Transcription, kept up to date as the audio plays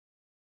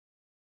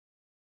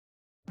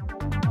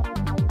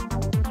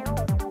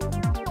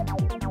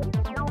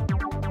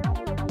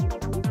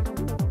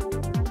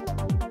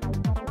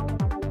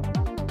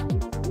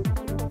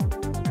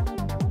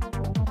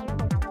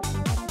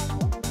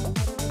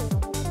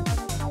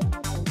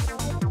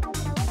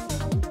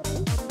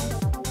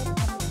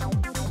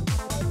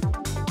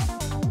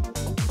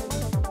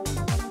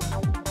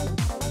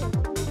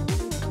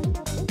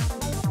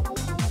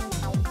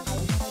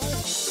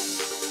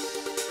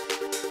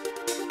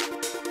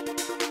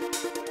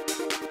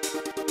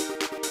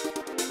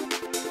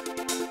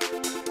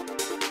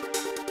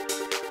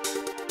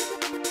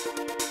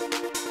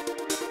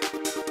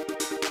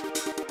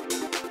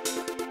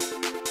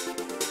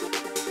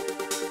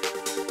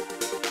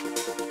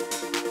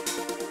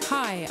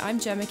Hi, I'm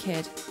Jemma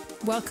Kidd.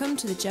 Welcome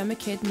to the Jemma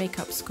Kidd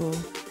Makeup School.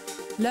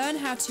 Learn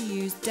how to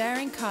use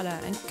daring colour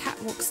and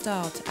catwalk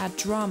style to add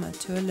drama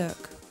to a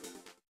look.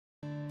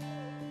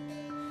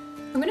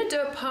 I'm going to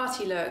do a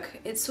party look.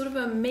 It's sort of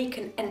a make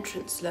an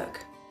entrance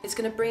look. It's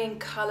going to bring in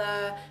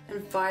colour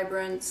and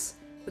vibrance.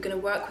 We're going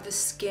to work with the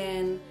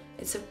skin.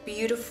 It's a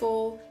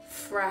beautiful,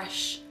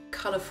 fresh,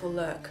 colourful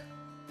look.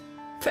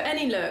 For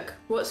any look,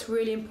 what's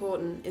really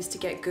important is to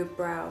get good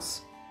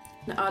brows.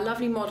 Now, our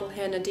lovely model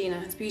here,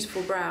 Nadina, has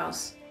beautiful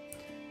brows,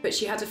 but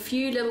she has a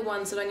few little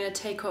ones that I'm going to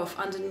take off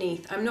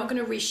underneath. I'm not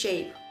going to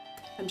reshape.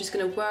 I'm just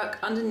going to work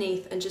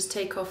underneath and just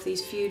take off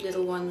these few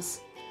little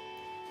ones.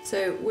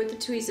 So with the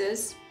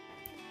tweezers,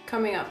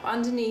 coming up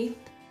underneath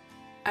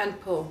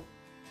and pull.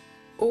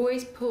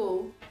 Always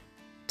pull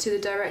to the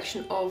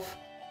direction of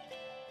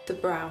the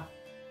brow.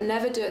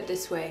 Never do it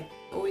this way,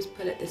 always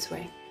pull it this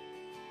way.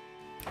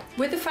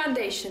 With the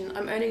foundation,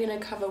 I'm only going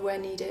to cover where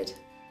needed.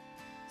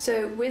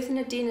 So with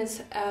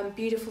Nadina's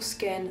beautiful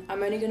skin,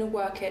 I'm only going to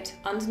work it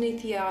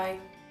underneath the eye,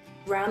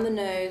 around the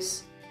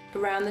nose,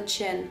 around the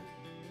chin.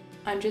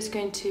 I'm just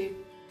going to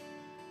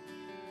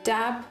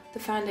dab the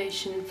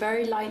foundation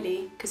very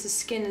lightly because the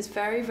skin is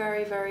very,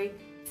 very, very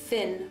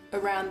thin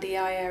around the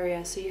eye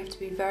area, so you have to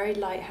be very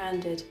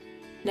light-handed.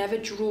 Never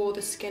draw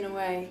the skin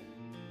away.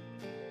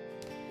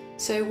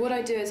 So what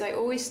I do is I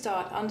always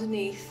start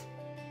underneath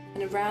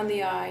and around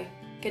the eye,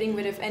 getting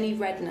rid of any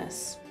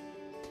redness.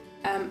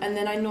 And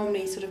then I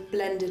normally sort of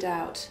blend it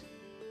out.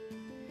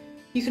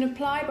 You can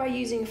apply by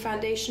using a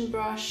foundation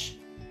brush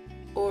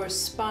or a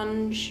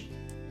sponge.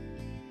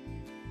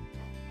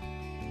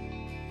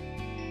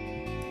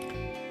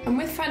 And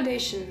with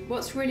foundation,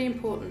 what's really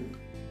important,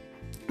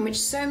 and which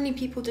so many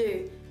people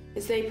do,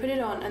 is they put it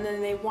on and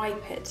then they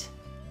wipe it.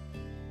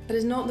 That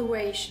is not the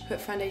way you should put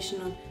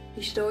foundation on.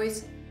 You should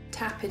always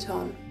tap it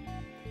on.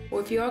 Or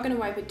if you are going to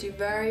wipe it, do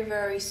very,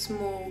 very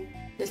small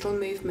little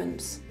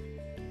movements.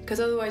 Because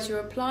otherwise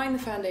you're applying the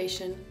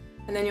foundation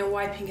and then you're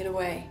wiping it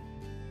away.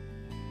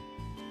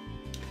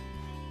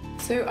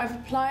 So I've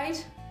applied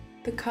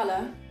the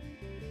colour,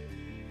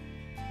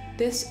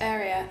 this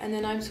area, and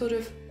then I'm sort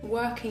of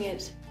working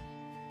it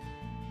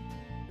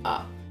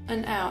up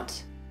and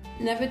out.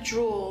 Never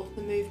draw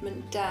the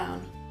movement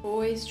down.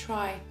 Always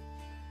try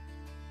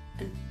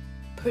and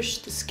push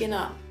the skin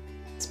up.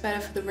 It's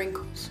better for the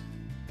wrinkles.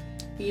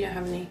 You don't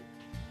have any.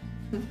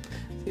 So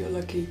you're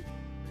lucky.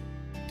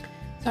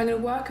 So I'm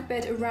going to work a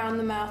bit around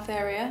the mouth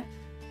area.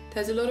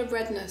 There's a lot of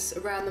redness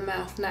around the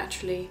mouth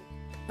naturally,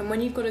 and when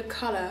you've got a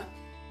colour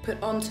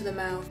put onto the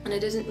mouth and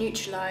it isn't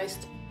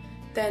neutralised,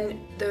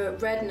 then the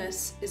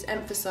redness is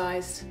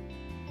emphasised.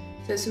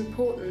 So it's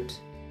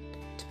important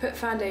to put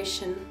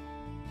foundation,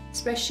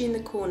 especially in the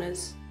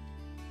corners,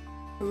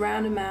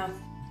 around a mouth.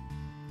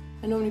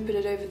 I normally put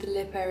it over the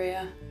lip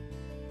area,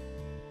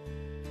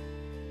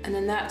 and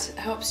then that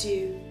helps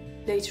you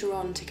later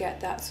on to get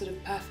that sort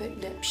of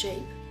perfect lip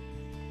shape.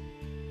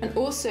 And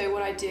also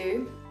what I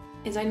do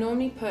is I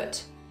normally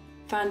put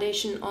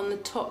foundation on the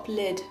top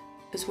lid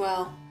as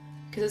well,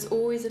 because there's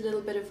always a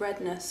little bit of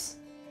redness.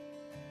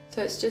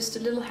 So it's just a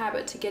little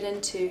habit to get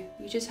into.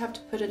 You just have to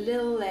put a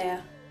little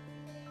layer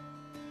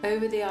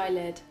over the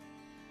eyelid,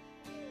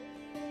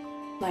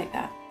 like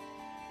that.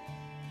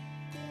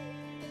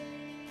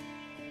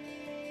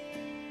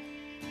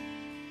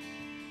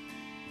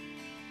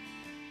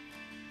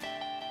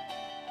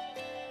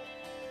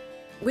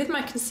 With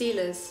my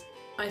concealers,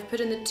 I've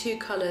put in the two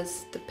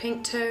colours, the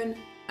pink tone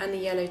and the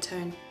yellow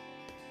tone.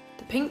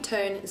 The pink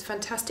tone is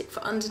fantastic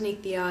for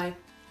underneath the eye,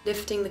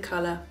 lifting the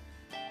colour.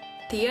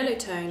 The yellow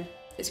tone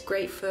is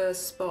great for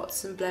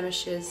spots and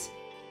blemishes.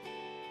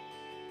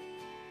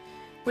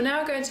 We're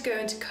now going to go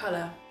into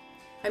colour.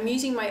 I'm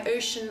using my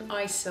Ocean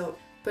Eye Silk,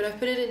 but I've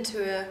put it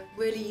into a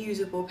really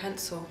usable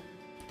pencil.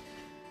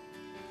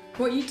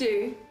 What you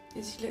do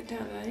is you look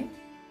down there.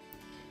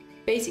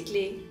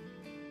 Basically,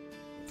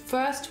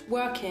 first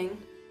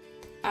working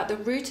at the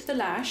root of the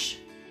lash,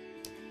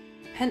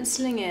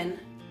 penciling in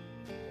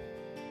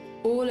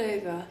all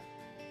over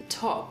the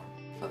top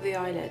of the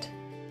eyelid.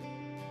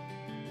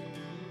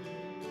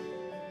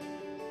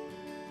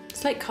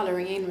 It's like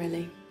colouring in,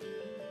 really.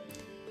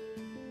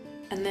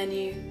 And then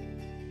you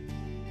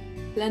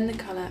blend the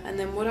colour, and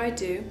then what I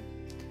do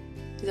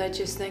is I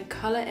just then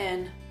colour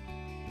in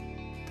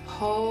the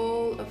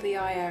whole of the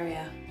eye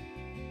area,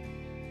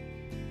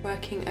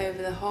 working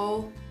over the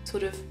whole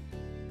sort of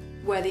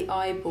where the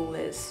eyeball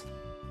is.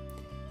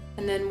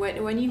 And then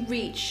when you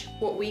reach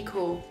what we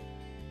call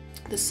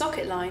the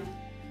socket line,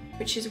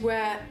 which is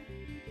where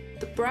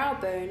the brow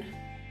bone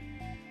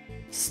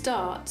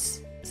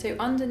starts, so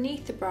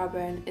underneath the brow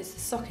bone is the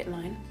socket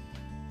line,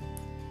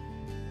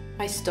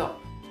 I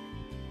stop.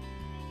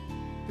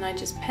 And I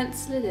just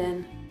pencil it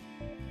in,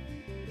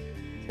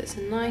 so it's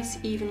a nice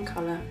even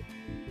colour.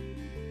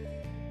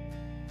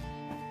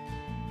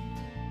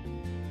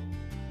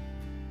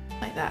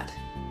 Like that.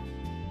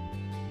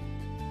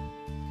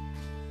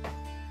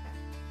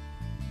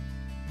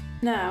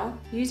 Now,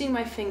 using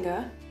my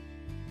finger,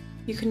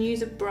 you can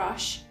use a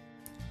brush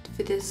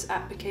for this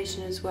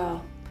application as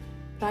well.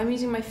 but I'm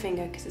using my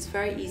finger because it's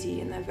very easy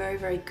and they're very,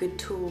 very good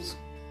tools.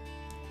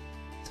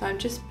 So I'm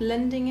just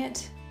blending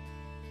it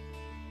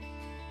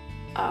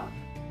up.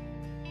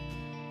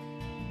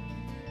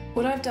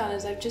 What I've done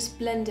is I've just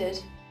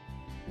blended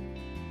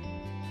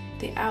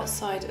the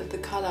outside of the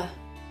colour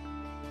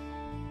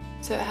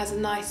so it has a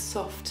nice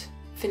soft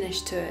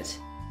finish to it.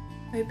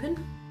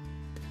 Open.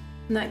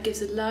 And that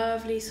gives a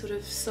lovely sort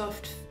of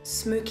soft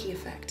smoky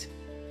effect.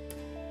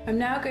 I'm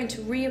now going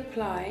to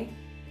reapply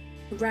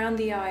around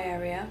the eye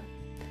area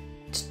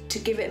to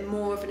give it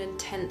more of an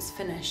intense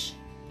finish.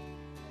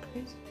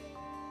 Close.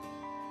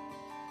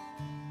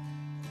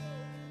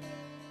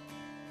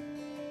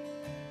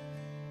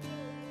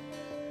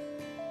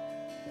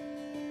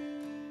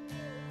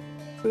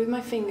 With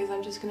my fingers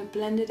I'm just going to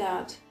blend it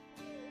out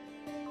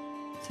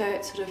so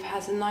it sort of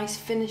has a nice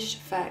finished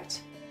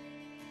effect,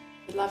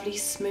 a lovely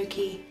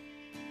smoky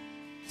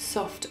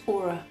soft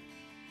aura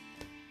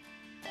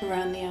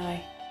around the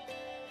eye.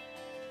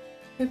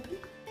 Open.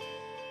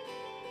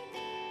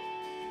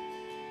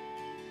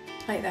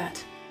 Like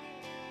that.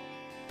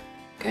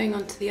 Going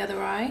on to the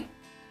other eye,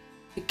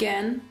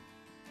 again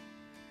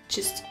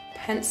just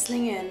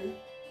penciling in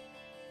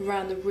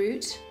around the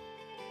root.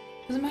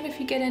 Doesn't matter if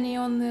you get any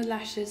on the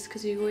lashes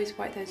because you always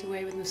wipe those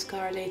away with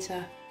mascara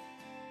later.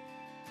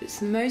 It's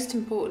the most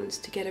important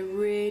to get a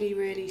really,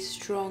 really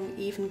strong,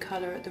 even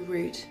colour at the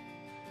root.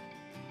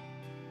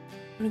 I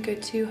don't want to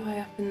go too high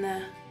up in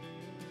there.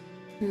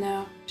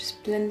 Now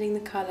just blending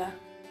the colour,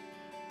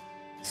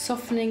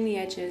 softening the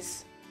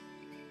edges.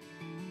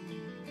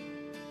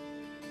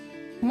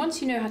 And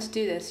once you know how to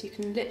do this, you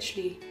can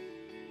literally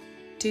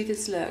do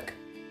this look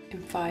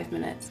in 5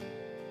 minutes.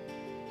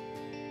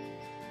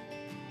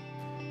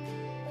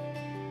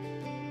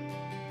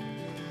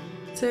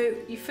 So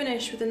you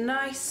finish with a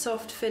nice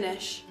soft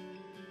finish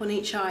on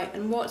each eye,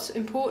 and what's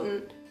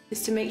important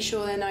is to make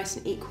sure they're nice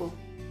and equal.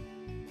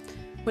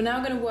 We're now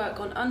going to work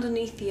on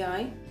underneath the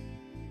eye.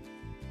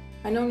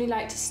 I normally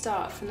like to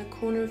start from the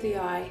corner of the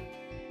eye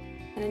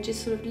and then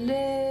just sort of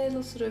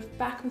little sort of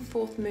back and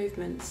forth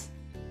movements.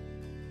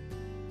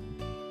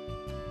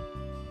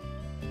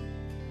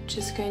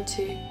 Just going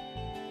to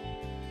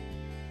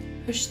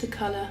push the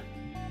colour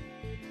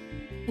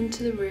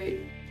into the root,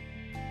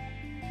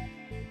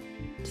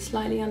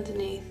 slightly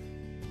underneath.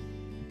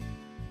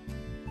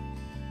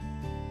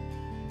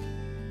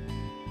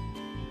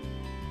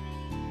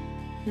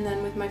 And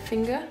then with my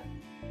finger,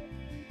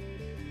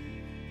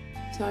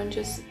 so I'm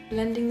just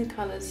blending the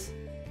colours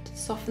to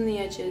soften the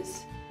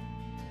edges.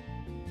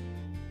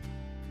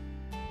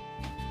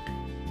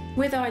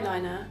 With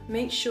eyeliner,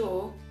 make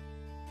sure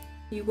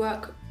you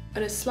work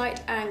at a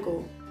slight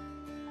angle,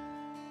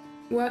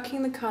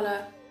 working the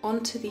colour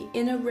onto the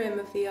inner rim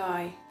of the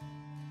eye.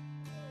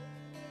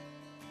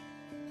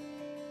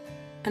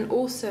 And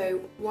also,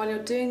 while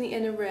you're doing the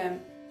inner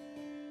rim,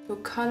 you're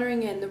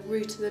colouring in the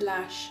root of the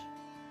lash.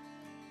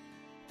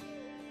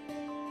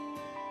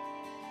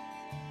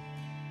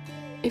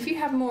 If you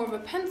have more of a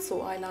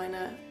pencil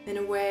eyeliner in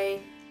a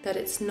way that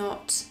it's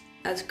not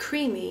as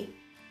creamy,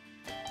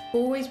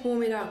 always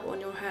warm it up on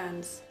your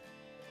hands.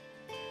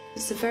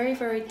 It's a very,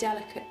 very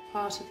delicate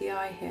part of the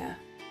eye here.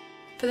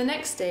 For the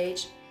next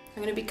stage,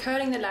 I'm going to be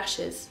curling the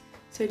lashes.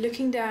 So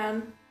looking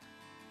down,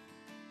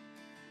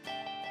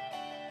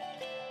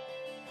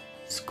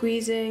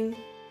 squeezing,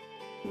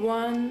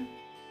 1,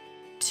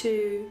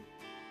 2,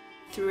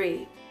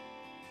 3,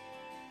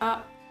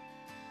 up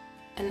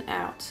and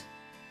out.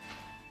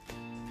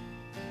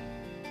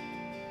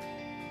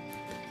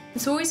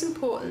 It's always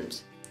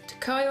important to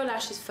curl your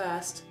lashes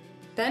first,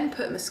 then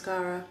put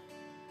mascara,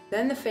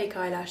 then the fake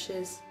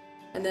eyelashes,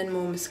 and then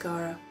more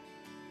mascara.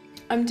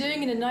 I'm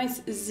doing it in a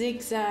nice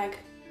zigzag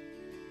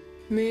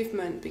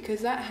movement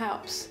because that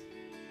helps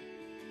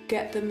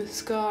get the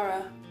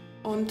mascara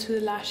onto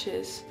the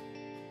lashes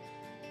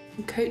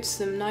and coats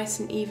them nice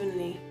and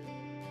evenly.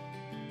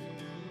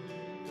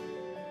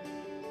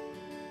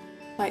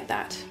 Like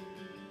that.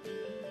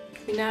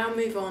 We now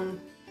move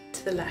on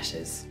to the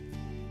lashes.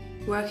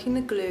 Working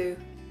the glue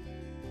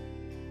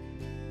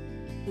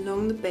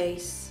along the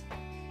base,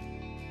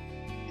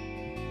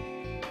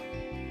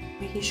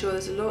 making sure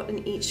there's a lot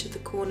in each of the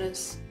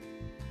corners,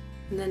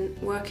 and then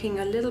working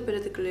a little bit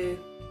of the glue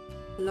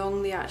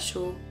along the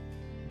actual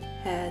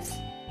hairs.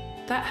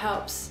 That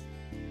helps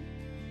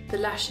the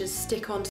lashes stick onto